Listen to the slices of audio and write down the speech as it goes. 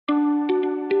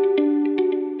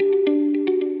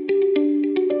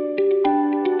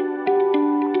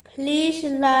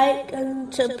like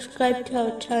and subscribe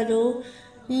to our channel.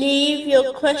 Leave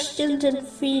your questions and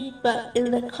feedback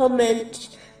in the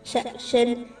comments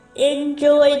section.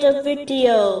 Enjoy the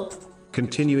video.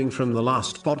 Continuing from the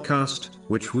last podcast,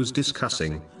 which was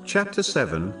discussing chapter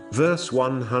 7, verse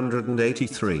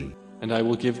 183. And I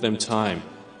will give them time.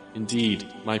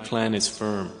 Indeed, my plan is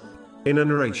firm. In a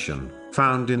narration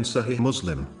found in Sahih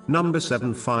Muslim, number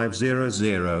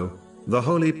 7500, the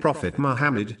Holy Prophet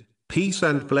Muhammad, peace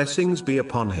and blessings be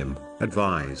upon him,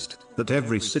 advised that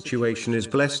every situation is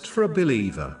blessed for a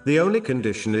believer. The only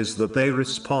condition is that they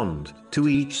respond to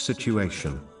each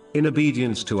situation in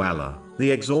obedience to Allah,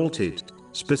 the Exalted,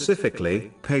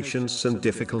 specifically patience and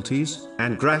difficulties,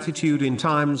 and gratitude in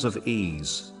times of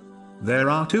ease. There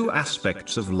are two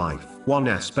aspects of life. One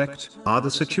aspect are the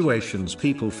situations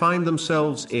people find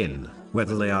themselves in,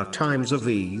 whether they are times of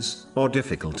ease or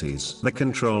difficulties. The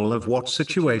control of what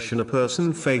situation a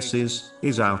person faces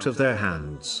is out of their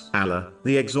hands. Allah,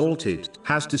 the Exalted,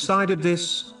 has decided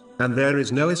this, and there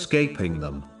is no escaping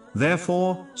them.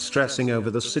 Therefore, stressing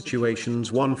over the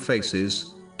situations one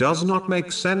faces does not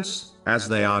make sense, as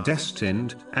they are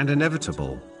destined and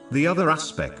inevitable. The other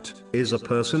aspect is a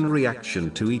person's reaction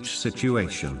to each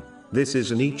situation. This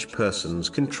is in each person's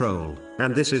control,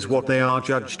 and this is what they are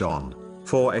judged on.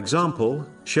 For example,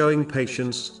 showing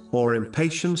patience or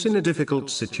impatience in a difficult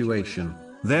situation.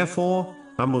 Therefore,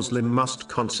 a Muslim must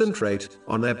concentrate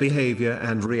on their behavior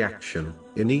and reaction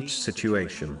in each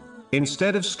situation,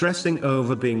 instead of stressing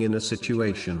over being in a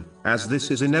situation, as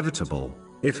this is inevitable.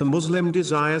 If a Muslim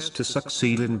desires to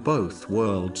succeed in both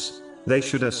worlds, they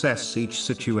should assess each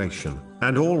situation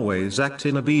and always act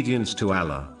in obedience to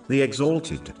Allah, the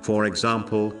Exalted. For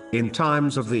example, in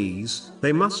times of ease,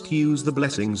 they must use the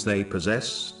blessings they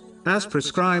possess, as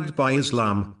prescribed by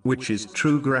Islam, which is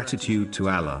true gratitude to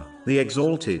Allah, the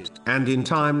Exalted. And in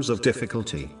times of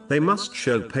difficulty, they must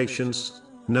show patience,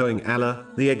 knowing Allah,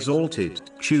 the Exalted,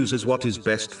 chooses what is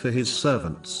best for His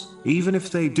servants, even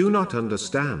if they do not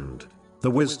understand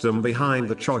the wisdom behind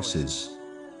the choices.